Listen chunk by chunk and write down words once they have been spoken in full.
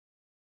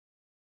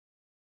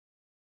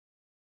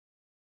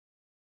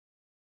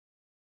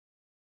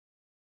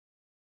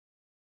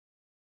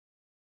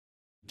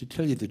to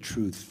tell you the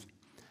truth,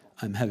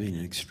 I'm having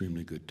an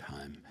extremely good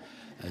time,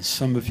 as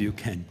some of you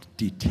can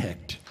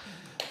detect.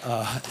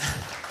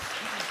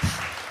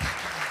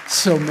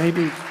 So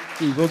maybe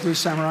we will do a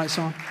samurai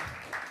song?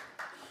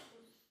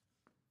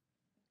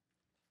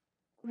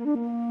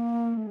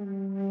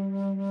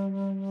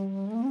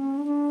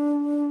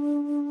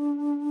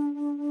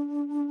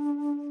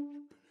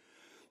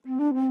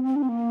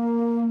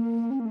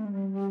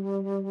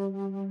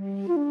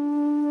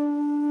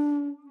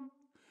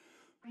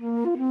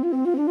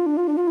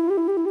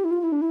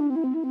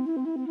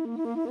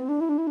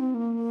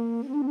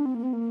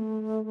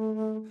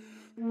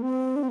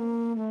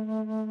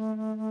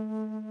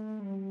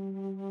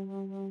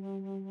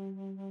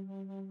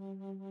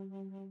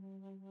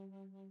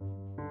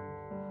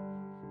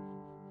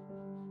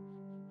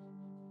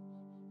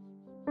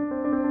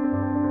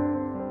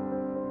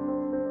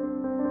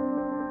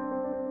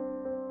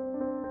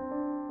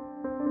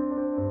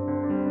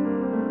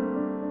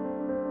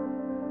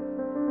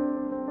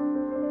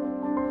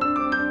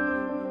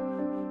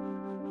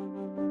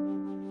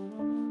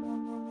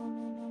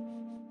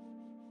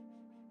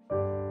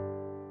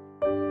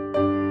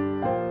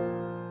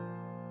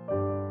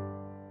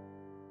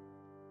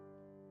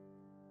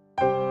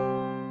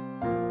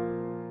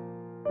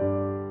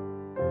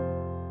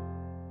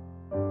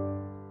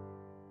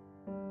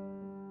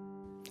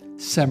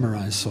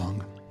 Samurai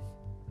song.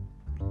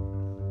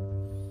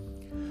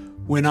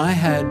 When I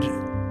had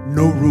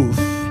no roof,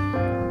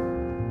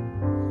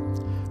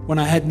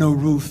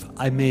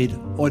 I made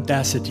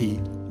audacity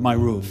my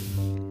roof.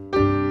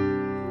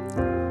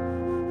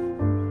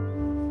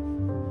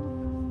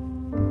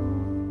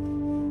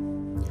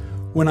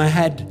 When I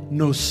had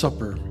no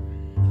supper,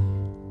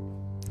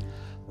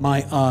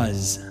 my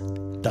Oz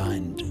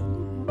dined.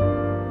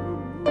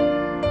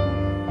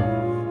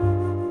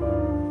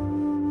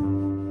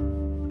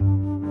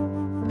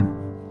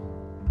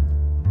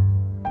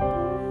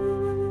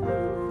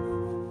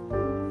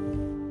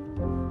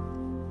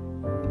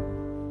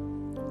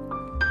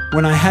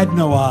 When I had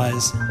no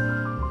eyes,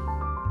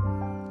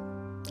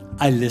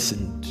 I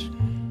listened.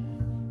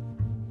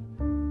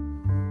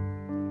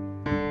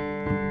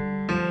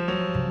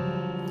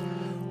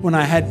 When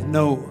I had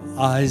no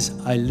eyes,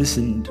 I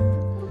listened.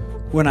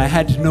 When I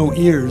had no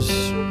ears,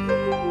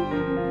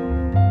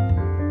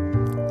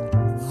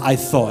 I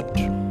thought.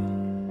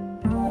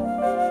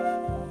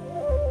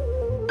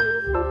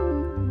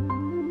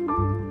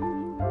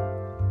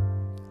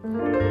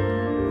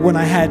 When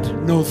I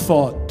had no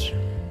thought,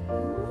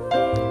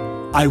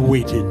 I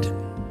waited.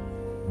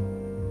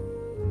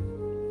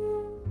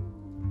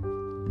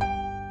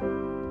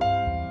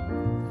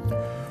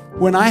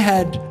 When I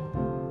had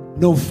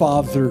no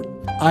father,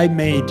 I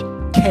made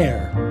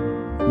care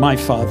my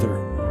father.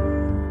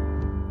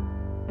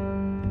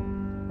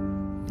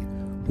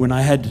 When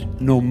I had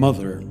no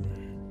mother,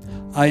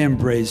 I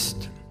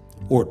embraced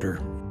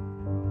order.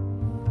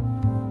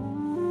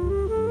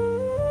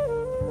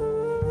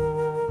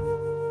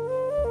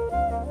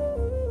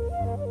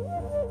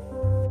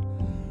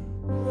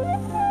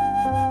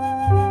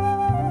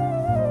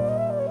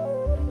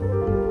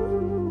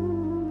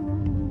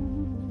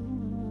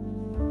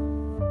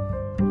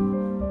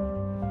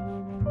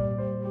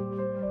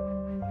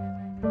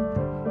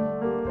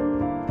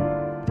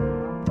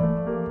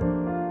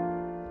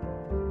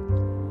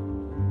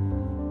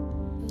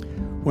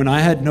 When I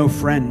had no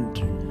friend,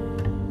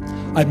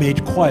 I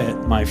made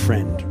quiet my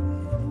friend.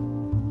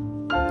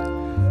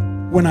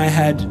 When I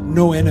had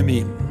no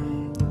enemy,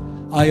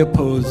 I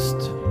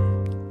opposed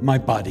my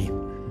body.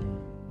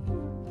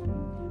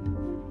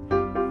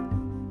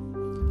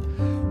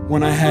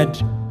 When I had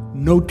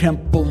no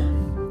temple,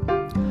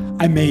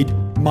 I made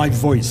my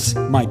voice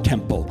my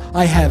temple.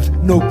 I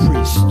have no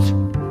priest.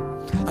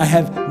 I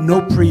have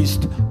no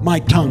priest. My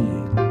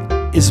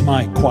tongue is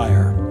my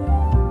choir.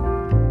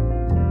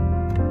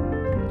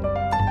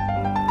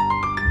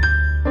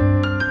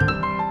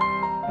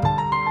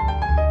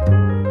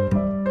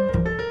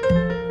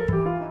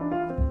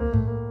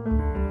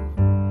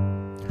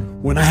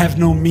 When I have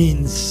no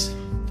means,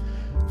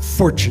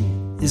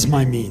 fortune is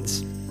my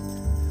means.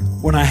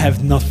 When I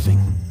have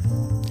nothing,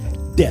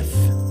 death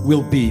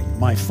will be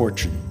my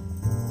fortune.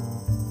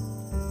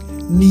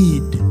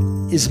 Need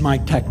is my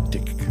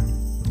tactic.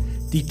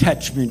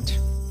 Detachment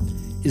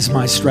is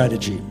my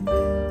strategy.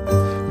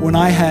 When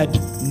I had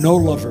no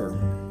lover,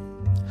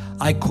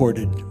 I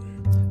courted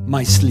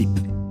my sleep.